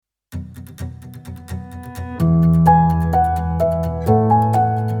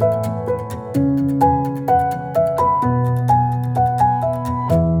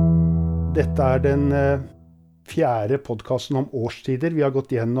er den fjerde podcasten om årstider. Vi har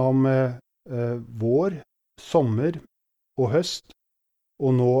gått gjennom vår, sommer og høst,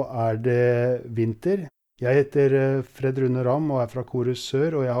 og nå er det vinter. Jeg heter Fred Rune Ram og er fra Korus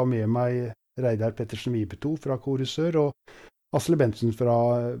Sør, og jeg har med meg Reidar Pettersen Vibeto fra Korus Sør og Asle Bensen fra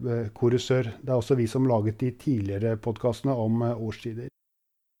Korus Sør. Det er også vi som laget de tidligere podcastene om årstider.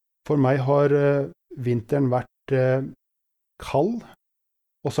 For meg har vinteren vært kald,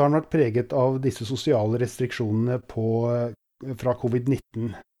 og så har den vært preget av disse sosiale restriksjonene fra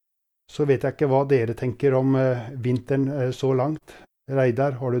covid-19. Så vet jeg ikke hva dere tenker om vinteren så langt.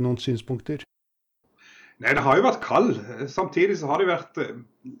 Reidar, har du noen synspunkter? Nei, det har jo vært kald. Samtidig så har det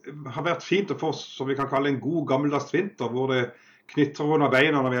vært fint å få, som vi kan kalle en god gammeldags vinter, hvor det knytter under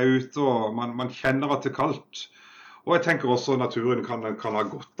beina når vi er ute og man kjenner at det er kaldt. Og jeg tenker også naturen kan ha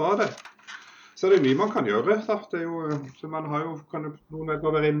godt av det. Så det er mye man kan gjøre. Da. Det er jo, noen velger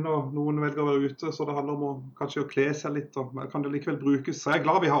å være inne og noen velger å være ute, så det handler om kanskje å kle seg litt, og kan det likevel brukes. Så jeg er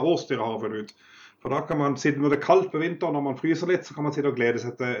glad vi har årstider har funnet ut. For da kan man sitte når det er kaldt på vinteren, når man fryser litt, så kan man sitte og glede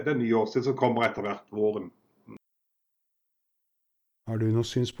seg til den nye årstid som kommer etter hvert våren. Har du noen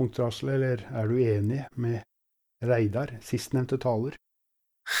synspunkter, Asle, eller er du enig med Reidar, sistnevnte taler?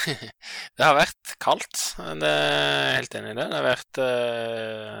 Det har vært kaldt, det er jeg helt enig i det. Det har vært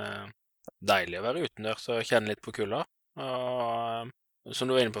deilig å være utendørs og kjenne litt på kulda. Og som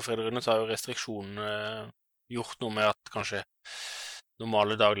du var inne på, Fred Rune, så har jo restriksjonene gjort noe med at kanskje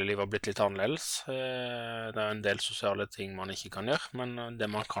normale dagligliv har blitt litt annerledes. Det er en del sosiale ting man ikke kan gjøre, men det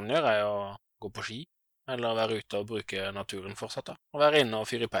man kan gjøre er å gå på ski, eller være ute og bruke naturen fortsatt, og være inne og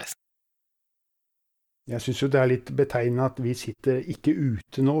fyre i peisen. Jeg synes jo det er litt betegnende at vi sitter ikke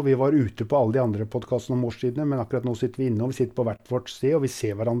ute nå. Vi var ute på alle de andre podcastene om årstidene, men akkurat nå sitter vi inne, og vi sitter på hvert vårt sted, og vi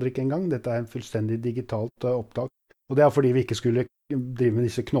ser hverandre ikke engang. Dette er en fullstendig digitalt opptak. Og det er fordi vi ikke skulle drive med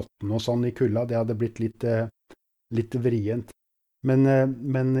disse knottene og sånn i kulda. Det hadde blitt litt vrient. Men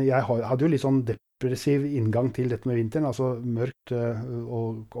jeg hadde jo litt sånn depressiv inngang til dette med vinteren, altså mørkt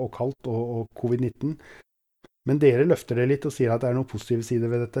og kaldt og covid-19. Men dere løfter det litt og sier at det er noen positive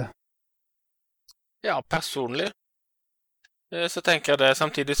sider ved dette. Ja, personlig så tenker jeg det.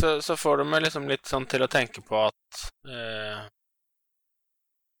 Samtidig så får det meg liksom litt sånn til å tenke på at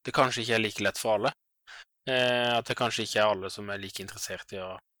det kanskje ikke er like lett for alle. At det kanskje ikke er alle som er like interessert i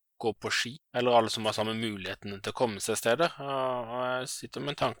å gå på ski, eller alle som har samme muligheten til å komme seg steder. Og jeg sitter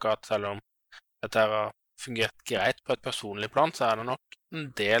med en tanke at selv om dette har fungert greit på et personlig plan, så er det nok en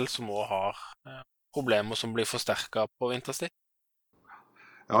del som også har problemer som blir forsterket på vinterstid.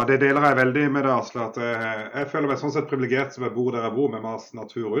 Ja, det deler jeg veldig med deg, Asle. At jeg føler meg sånn sett privilegert som jeg bor der jeg bor, med masse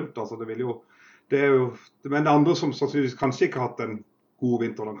natur rundt. Altså, men det andre som sannsynligvis kanskje ikke har hatt en god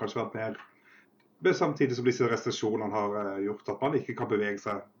vinter, har kanskje vært mer. Men samtidig som disse restriksjonene har gjort at man ikke kan bevege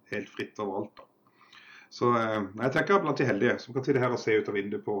seg helt fritt overalt. Så jeg tenker blant de heldige, som kan sitte her og se ut av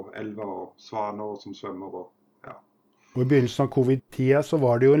vinduet på elver og svaner som svømmer. Og i begynnelsen av covid-tida så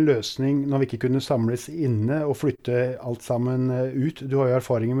var det jo en løsning når vi ikke kunne samles inne og flytte alt sammen ut. Du har jo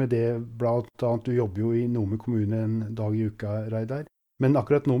erfaringer med det, blant annet du jobber jo i Nome kommune en dag i uka, Reidar. Men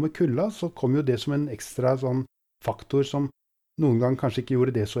akkurat nå med kulda så kom jo det som en ekstra sånn faktor som noen gang kanskje ikke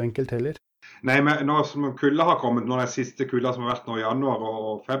gjorde det så enkelt heller. Nei, men nå som kulda har kommet, nå den siste kulda som har vært nå i januar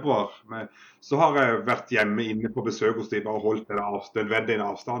og februar, så har jeg vært hjemme inne på besøk hos de, bare holdt den nødvendige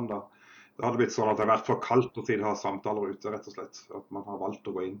avstand da. Det hadde blitt sånn at det har vært for kaldt å ha samtaler ute, rett og slett. At man har valgt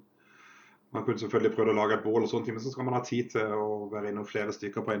å gå inn. Man kunne selvfølgelig prøve å lage et bål og sånt, men så skal man ha tid til å være innom flere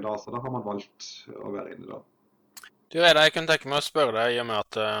stykker på en dag, så da har man valgt å være inne da. Du, Reidar, jeg kunne tenke meg å spørre deg, i og med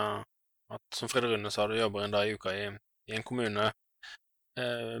at som Fred Rune sa, du jobber en dag i uka i en kommune.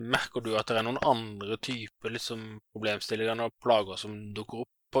 Merker du at det er noen andre typer problemstillinger og plager som dukker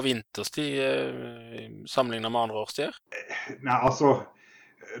opp på vinterstid sammenlignet med andre årstider? Nei, altså,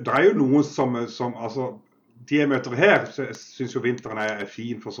 det er jo noen som altså, de jeg møter her, synes jo vinteren er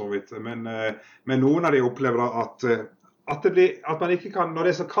fin for så vidt, men noen av de opplever da at man ikke kan, når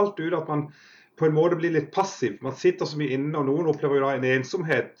det er så kaldt ut, at man på en måte blir litt passiv. Man sitter så mye inne, og noen opplever jo da en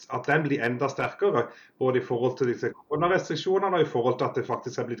ensomhet, at den blir enda sterkere, både i forhold til disse koronarestriksjonene og i forhold til at det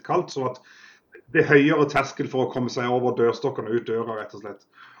faktisk er blitt kaldt, så at det er høyere terskel for å komme seg over dørstokkene og ut døra, rett og slett.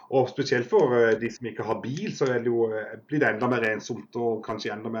 Og spesielt for de som ikke har bil, så blir det enda mer ensomt, og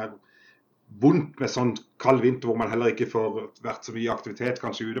kanskje enda mer vondt med sånn kald vinter, hvor man heller ikke får vært så mye aktivitet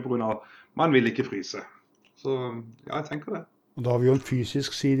kanskje ute på grunn av man vil ikke fryse. Så ja, jeg tenker det. Og da har vi jo en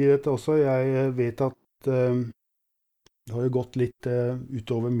fysisk side i dette også. Jeg vet at det har jo gått litt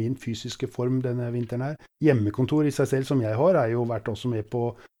utover min fysiske form denne vinteren her. Hjemmekontor i seg selv som jeg har, er jo vært også med på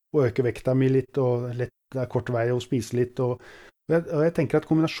å øke vekta mi litt, og det er kort vei å spise litt, og Og jeg tenker at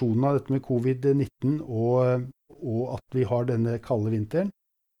kombinasjonen av dette med covid-19 og at vi har denne kalde vinteren,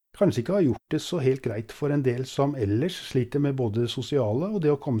 kanskje ikke har gjort det så helt greit for en del som ellers sliter med både det sosiale og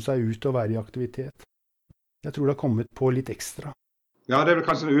det å komme seg ut og være i aktivitet. Jeg tror det har kommet på litt ekstra. Ja, det er vel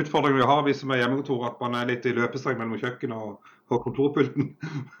kanskje en utfordring vi har, vi som er hjemmekontor, at man er litt i løpestreng mellom kjøkken og kontorpulten.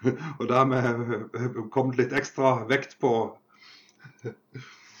 Og dermed kommet litt ekstra vekt på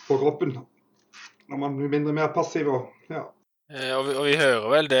kroppen, når man blir mindre mer passiv. Ja. Og vi hører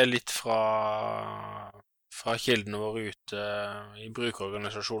vel det litt fra kildene våre ute i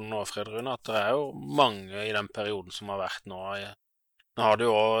brukerorganisasjonen nå, Fred Rune, at det er jo mange i den perioden som har vært nå. Nå har det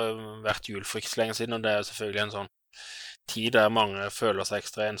jo også vært jul for ikke så lenge siden, og det er selvfølgelig en sånn tid der mange føler seg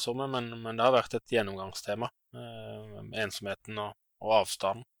ekstra ensomme, men det har vært et gjennomgangstema, ensomheten og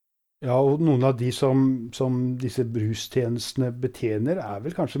avstanden. Ja, og noen av de som disse brustjenestene betjener, er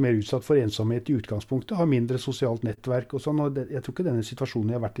vel kanskje mer utsatt for ensomhet i utgangspunktet, har mindre sosialt nettverk og sånn, og jeg tror ikke denne situasjonen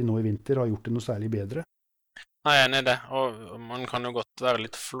jeg har vært i nå i vinter har gjort det noe særlig bedre. Nei, jeg er enig i det, og man kan jo godt være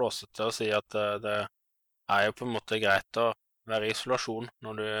litt flåsete og si at det er jo på en måte greit å være i isolasjon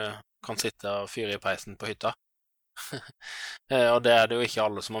når du kan sitte og fyre i peisen på hytta. Og det er det jo ikke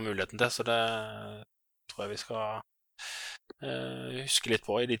alle som har muligheten til, så det tror jeg vi skal huske litt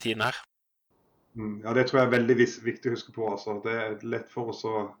på i de tidene her. Ja, det tror jeg er veldig viktig å huske på. Altså. Det er lett for oss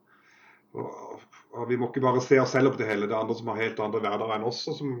og vi må ikke bare se oss selv opp det hele. Det er andre som har helt andre hverdager enn oss,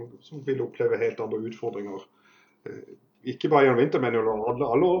 og som vil oppleve helt andre utfordringer. Ikke bare gjennom vinter, men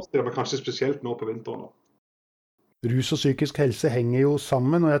alle årstider, men kanskje spesielt nå på vinteren. Rus og psykisk helse henger jo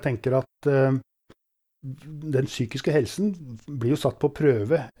sammen, og jeg tenker at den psykiske helsen blir jo satt på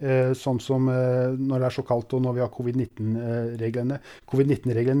prøve, sånn som når det er så kaldt og når vi har covid-19-reglene.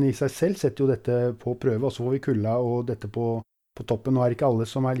 Covid-19-reglene i seg selv setter jo dette på prøve, og så får vi kulda og dette på toppen. Nå er ikke alle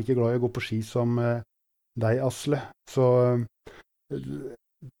som er like glad i å gå på ski som deg, Asle. Så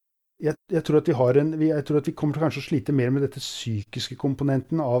jeg tror at jeg tror at vi kommer til kanskje å slite mer med dette psykiske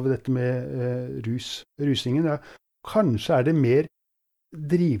komponenten av dette med rusingen. Ja, kanskje er det mer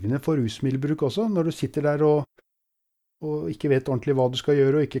drivende for rusmiddelbruk også, når du sitter der og ikke vet ordentlig hva du skal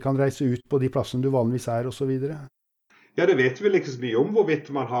gjøre, og ikke kan reise ut på de plassene du vanligvis er, og så videre. Ja, det vet vi vel ikke så mye om hvorvidt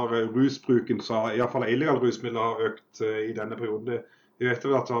man har rusbruken, så i hvert fall illegal rusmidler har økt i denne perioden. Vi vet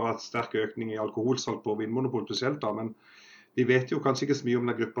vel at det har vært sterk økning i alkoholsalg på Vinmonopol spesielt, da, men vi vet jo kanskje ikke så mye om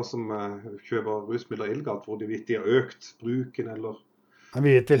den gruppa som kjøper rusmidler illegalt, hvor de har økt bruken, eller... Ja,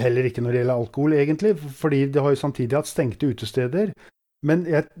 vi vet vel heller ikke når det gjelder alkohol, egentlig, fordi det har jo samtidig hatt stengte utesteder. Men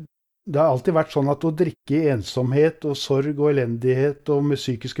det har alltid vært sånn at å drikke i ensomhet og sorg og elendighet og med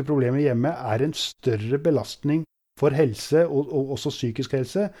psykiske problemer hjemme er en større belastning for helse, og også psykisk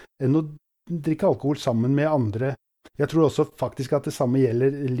helse, enn å drikke alkohol sammen med andre. Jeg tror også faktisk at det samme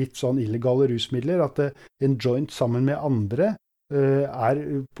gjelder litt sånn illegale rusmidler, at en joint sammen med andre er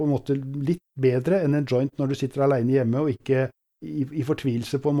på en måte litt bedre enn en joint når du sitter alene hjemme og ikke i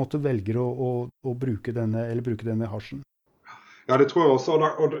fortvilelse på en måte velger å bruke denne hasjen. Ja, det tror jeg også.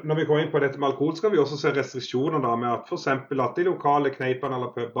 Og når vi går inn på dette med alkohol, skal vi også se restriksjoner da, med at for eksempel at de lokale kneipene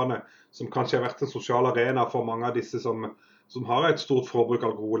eller pubene, som kanskje har vært en sosial arena for mange av disse som har et stort forbruk av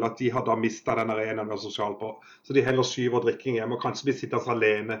alkohol, at de har da mistet den arenaen å være sosial på. Så de heller skyver drikking hjem, og kanskje blir sittende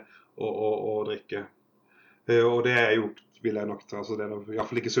alene og drikke. Og det er jo, vil jeg nok ta, altså det er i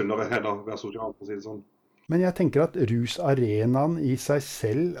hvert fall ikke sunnere enn å være sosial, for å si det sånn. Men jeg tenker at rusarenaen i seg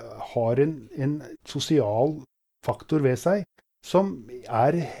selv har en sosial faktor ved seg, som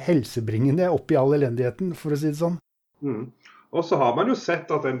er helsebringende opp i all elendigheten, for å si det sånn. Og så har man jo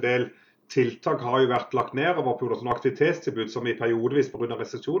sett at en del tiltak har jo vært lagt ned over perioder, sånn aktivitetstilbud som i periodevis på grunn av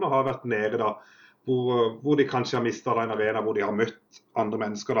restriksjoner har vært nede da, hvor de kanskje har mistet en arena hvor de har møtt andre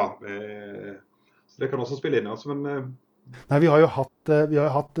mennesker da. Så det kan også spille inn. Altså, men Nei, vi har jo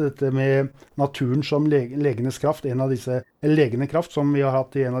hatt dette med naturen som legenes kraft, legende kraft, som vi har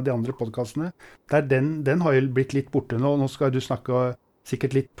hatt i en av de andre podcastene. Den har jo blitt litt borte nå. Nå skal du snakke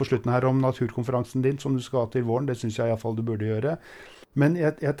sikkert litt på slutten her om naturkonferansen din, som du skal ha til våren. Det synes jeg i hvert fall du burde gjøre. Men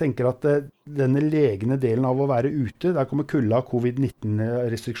jeg tenker at denne legende delen av å være ute, der kommer kulda av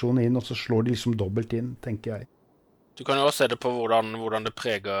covid-19-restriksjoner inn, og så slår de liksom dobbelt inn, tenker jeg. Du kan jo også se det på hvordan det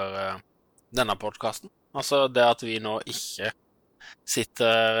preger denne podcasten. Altså det at vi nå ikke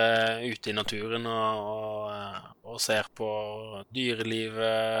sitter ute i naturen og ser på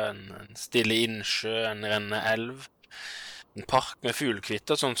dyrelivet, en stille innsjø, en rennende elv, en park med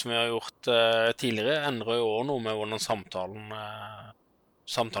fuglekvitter, sånn som vi har gjort tidligere, endrer jo også noe med hvordan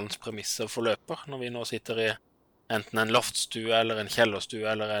samtalens premisser forløper, når vi nå sitter i enten en loftstue eller en kjellerstue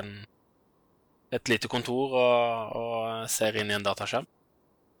eller et lite kontor og ser inn i en dataskjerm.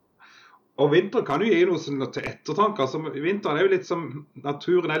 Og vinteren kan jo gi noe sånn til ettertanke. Altså, vinteren er jo litt som,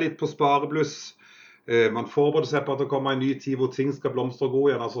 naturen er litt på sparebluss. Man forbereder seg på at det kommer en ny tid hvor ting skal blomstre og gå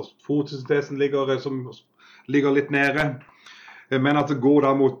igjen. Altså, fotosyntesen ligger litt nede. Men at det går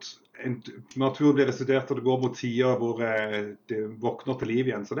da mot, naturen blir restituert, og det går mot tider hvor det våkner til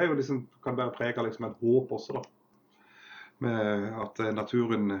liv igjen. Så det er jo liksom, kan være preget av liksom et håp også da. Med at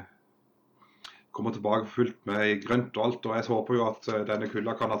naturen kommer tilbake fullt med grønt og alt, og jeg håper jo at denne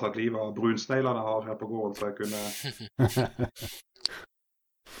kulda kan ha tatt livet av brunsneglene jeg har her på gården, så jeg kunne...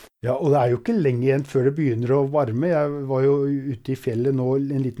 Ja, og det er jo ikke lenge igjen før det begynner å varme. Jeg var jo ute i fjellet nå,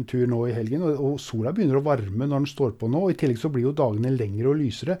 en liten tur nå i helgen, og sola begynner å varme når den står på nå, og i tillegg så blir jo dagene lengre og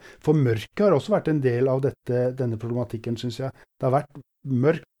lysere. For mørket har også vært en del av denne problematikken, synes jeg. Det har vært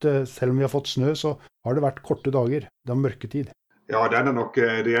mørkt, selv om vi har fått snø, så har det vært korte dager. Det er mørketid. Ja, det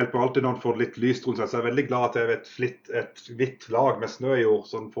hjelper alltid når man får litt lys rundt seg, så jeg er veldig glad at det er et hvitt lag med snø i år,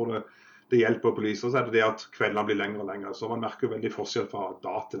 sånn får det hjelper på lyset, og så er det det at kveldene blir lengre og lengre. Så man merker jo veldig forskjell fra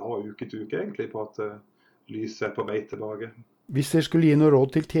dag til dag og uke til uke egentlig, på at lyset er på vei tilbake. Hvis dere skulle gi noe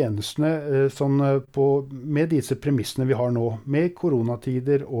råd til tjenestene med disse premissene vi har nå, med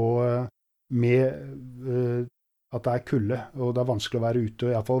koronatider og med at det er kulde, og det er vanskelig å være ute, og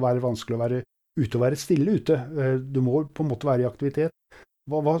i hvert fall være vanskelig å være ute og være stille ute. Du må på en måte være i aktivitet.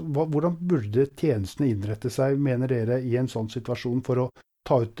 Hvordan burde tjenestene innrette seg, mener dere, i en sånn situasjon for å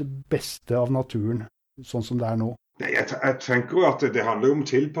ta ut det beste av naturen, sånn som det er nå? Jeg tenker jo at det handler om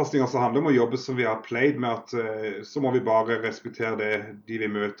tilpasning, altså det handler om å jobbe som vi har pleid med, at så må vi bare respektere de vi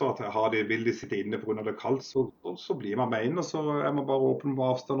møter, at vil de sitte inne på grunn av det kaldt, så blir man med inn, og så er man bare åpen på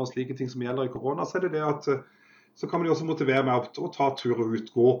avstand og slike ting som gjelder i korona. Så er det det at så kan man jo også motivere med å ta turer ut,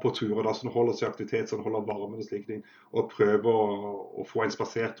 gå på turer, da, så man holder seg i aktivitet, så man holder varmen og slike ting, og prøve å få en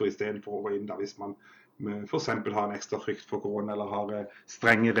spasertur i stedet for å gå inn da, hvis man for eksempel har en ekstra frykt for korona, eller har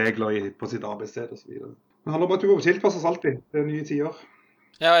strenge regler på sitt arbeidssted og så videre. Det handler om at du må tilpasse oss alltid, det er nye tider.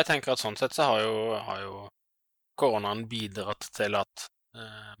 Ja, jeg tenker at sånn sett så har jo koronaen bidratt til at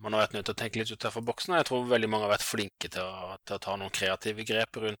man har vært nødt til å tenke litt utenfor boksen. Jeg tror veldig mange har vært flinke til å ta noen kreative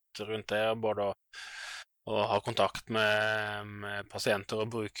grep rundt det, både å ha kontakt med pasienter og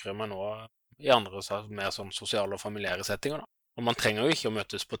brukere, men også i andre mer sånn sosiale og familiære settinger da. Og man trenger jo ikke å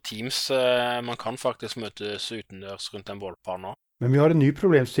møtes på Teams, man kan faktisk møtes utendørs rundt en bålpann nå. Men vi har en ny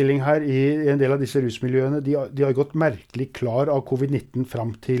problemstilling her i en del av disse rusmiljøene. De har gått merkelig klar av covid-19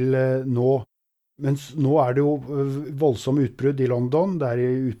 fram til nå. Mens nå er det jo voldsomme utbrudd i London, det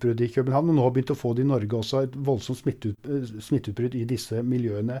er utbrudd i København, og nå har begynt å få det i Norge også, et voldsomt smitteutbrudd i disse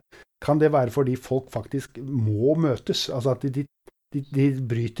miljøene. Kan det være fordi folk faktisk må møtes? Altså at de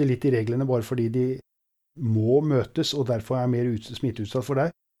bryter litt i reglene bare fordi de må møtes, og derfor er mer smitteutsatt for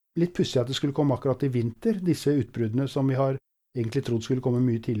deg? Litt pussig at det skulle komme akkurat i vinter, disse utbruddene som vi har egentlig trodd skulle komme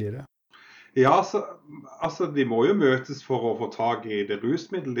mye tidligere. Ja, altså de må jo møtes for å få tag i det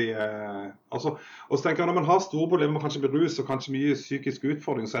rusmiddelet. Og så tenker jeg, når man har store problemer med kanskje med rus og kanskje mye psykisk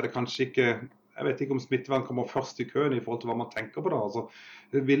utfordring, så er det kanskje ikke, jeg vet ikke om smittevern kommer først i køen i forhold til hva man tenker på da. Altså,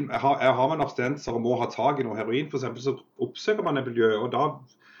 har man abstinenser og må ha tag i noe heroin, for eksempel, så oppsøker man et miljø, og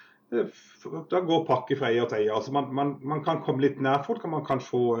da går pakke fra eier til eier. Altså man kan komme litt nær folk, man kan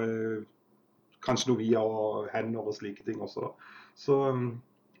få kanskje noe via og hender og slike ting også da. Så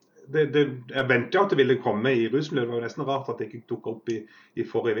jeg ventet at det ville komme i rusmiljøet. Det var jo nesten rart at det ikke tok opp i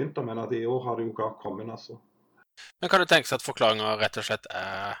forrige vinter, men at i år har det jo ikke kommet. Altså. Men kan du tenke seg at forklaringen rett og slett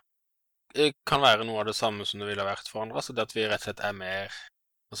kan være noe av det samme som det ville vært for andre? Altså det at vi rett og slett er mer,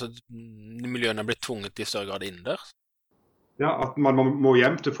 altså miljøene er blitt tvunget i større grad innendørs? Ja, at man må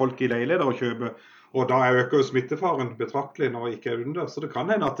hjem til folk i leiligheter og kjøpe, og da øker jo smittefaren betraktelig når det ikke er innendørs. Så det kan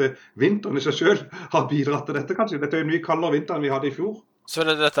hende at vinteren i seg selv har bidratt til dette kanskje. Dette er jo en mye kaldere vinter enn vi hadde i fjor. Så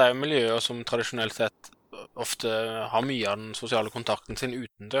dette er jo miljøer som tradisjonelt sett ofte har mye av den sosiale kontakten sin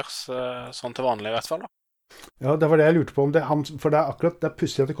utendørs, sånn til vanlig i hvert fall da. Ja, det var det jeg lurte på om det, for det er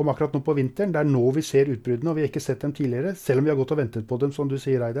pussig at det kommer akkurat nå på vinteren. Det er nå vi ser utbruddene, og vi har ikke sett dem tidligere. Selv om vi har gått og ventet på dem, som du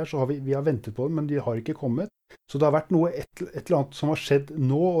sier, Reidar, så har vi har ventet på dem, men de har ikke kommet. Så det har vært et eller annet som har skjedd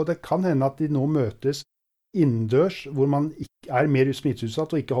nå, og det kan hende at de nå møtes innendørs, hvor man er mer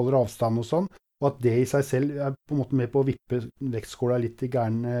smitteutsatt og ikke holder avstand og sånn, og at det i seg selv er på en måte med på å vippe vektskåla litt i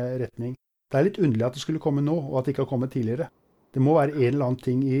gæren retning. Det er litt underlig at det skulle komme nå, og at det ikke har kommet tidligere. Det må være en eller annen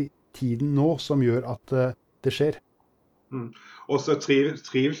ting i tiden nå som gjør at det skjer. Og så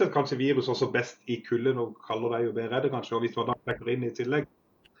trives kanskje virus også best i kulde, og kaller det jo bedre er det kanskje, og hvis man da trekker inn i tillegg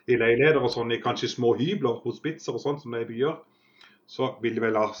i leiligheter og sånn, i kanskje små hybler, hospitser og sånt som det er i byer, så vil det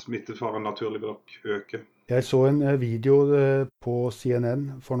vel la smittefaren naturlig nok øke. Jeg så en video på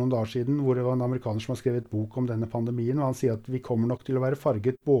CNN for noen dager siden, hvor det var en amerikaner som har skrevet bok om denne pandemien, og han sier at vi kommer nok til å være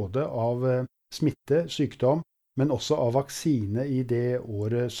farget både av smitte, sykdom, men også av vaksine i det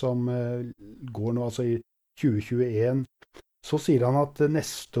året som går nå, altså i 2021. Så sier han at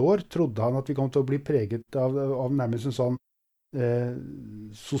neste år trodde han at vi kom til å bli preget av nærmest en sånn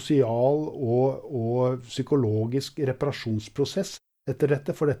sosial og psykologisk reparasjonsprosess etter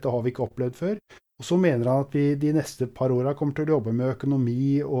dette, for dette har vi ikke opplevd før. Og så mener han at vi de neste par årene kommer til å jobbe med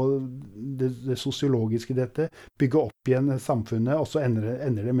økonomi og det sosiologiske i dette, bygge opp igjen samfunnet, og så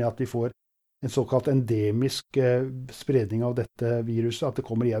ender det med at vi får en såkalt endemisk spredning av dette viruset, at det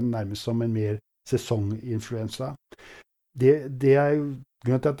kommer igjen nærmest som en mer sesonginfluensa. Det er jo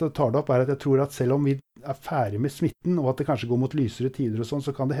grunnen til at jeg tar det opp, er at jeg tror at selv om vi er ferdig med smitten, og at det kanskje går mot lysere tider og sånn,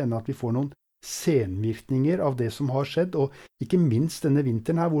 så kan det hende at vi får noen senvirkninger av det som har skjedd, og ikke minst denne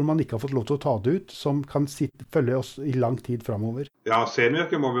vinteren her, hvor man ikke har fått lov til å ta det ut, som kan følge oss i lang tid fremover. Ja,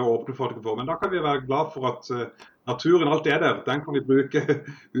 senvirkninger må vi åpne for det, men da kan vi være glad for at naturen alltid er der. Den kan vi bruke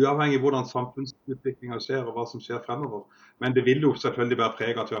uavhengig av hvordan samfunnsutviklingen skjer og hva som skjer fremover. Men det vil jo selvfølgelig være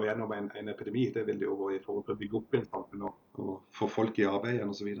preget at vi er gjennom en epidemi. Det vil det jo gå i forhold til å bygge opp en samfunn og få folk i arbeid igjen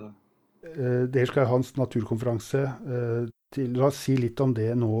og så videre. Dere skal ha en naturkonferanse. La oss si litt om det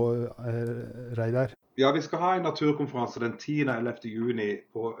nå, Reidar. Ja, vi skal ha en naturkonferanse den 10. og 11. juni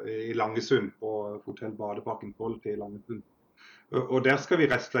i Langesund, på Hotell Badeparken 12 i Langesund. Og der skal vi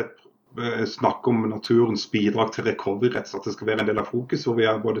rett og slett snakke om naturens bidrag til recovery, rett og slett. Det skal være en del av fokus, hvor vi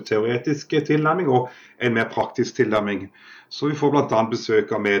har både teoretisk tilnærming og en mer praktisk tilnærming. Så vi får blant annet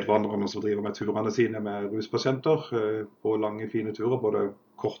besøk av medvandrerne som driver med turene sine med ruspasienter på lange, fine turer, både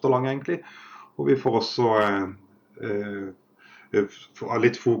kort og lang egentlig. Og vi får også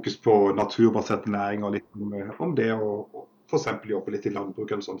litt fokus på naturbasert næring og litt om det å for eksempel jobbe litt i landbruk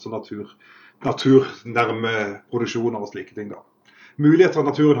eller sånn, så naturnærme produksjoner og slike ting da. Muligheter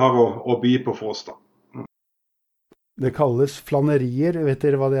naturen har å by på for oss da. Det kalles flanerier, vet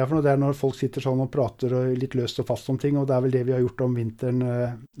dere hva det er for noe? Det er når folk sitter sånn og prater og litt løst og fast om ting, og det er vel det vi har gjort om vinteren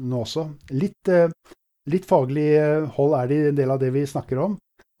nå også. Litt faglig hold er det en del av det vi snakker om,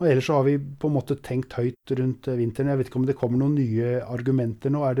 og ellers så har vi på en måte tenkt høyt rundt vinteren. Jeg vet ikke om det kommer noen nye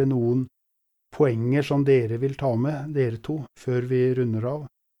argumenter nå. Er det noen poenger som dere vil ta med, dere to, før vi runder av?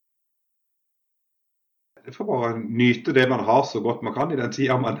 Det får bare nyte det man har så godt man kan i den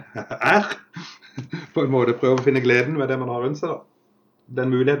tida man er. På en måte prøve å finne gleden ved det man har rundt seg da. Den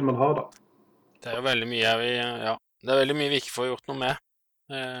muligheten man har da. Det er jo veldig mye det er veldig mye vi ikke får gjort noe med.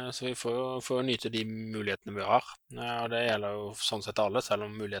 Så vi får nyte de mulighetene vi har. Og det gjelder jo sånn sett alle, selv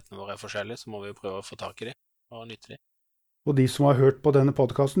om mulighetene våre er forskjellige, så må vi prøve å få tak i de og nyte de. Og de som har hørt på denne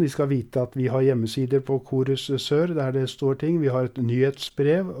podcasten, de skal vite at vi har hjemmesider på Chorus Sør, der det står ting. Vi har et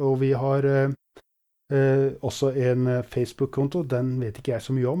nyhetsbrev, og vi har også en Facebook-konto. Den vet ikke jeg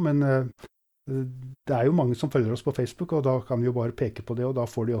så mye om, men det er jo mange som følger oss på Facebook, og da kan vi jo bare peke på det, og da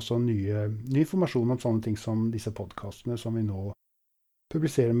får de også ny informasjon om sånne ting som disse podcastene som vi nå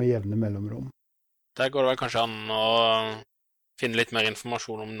publiserer med jevne mellomrom. Der går det vel kanskje an å finne litt mer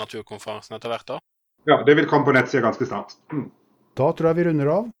informasjon om naturkonferansen etter hvert da? Ja, det vil komme på nettsida ganske snart. Da tror jeg vi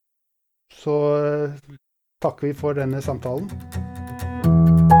runder av. Så takker vi for denne samtalen.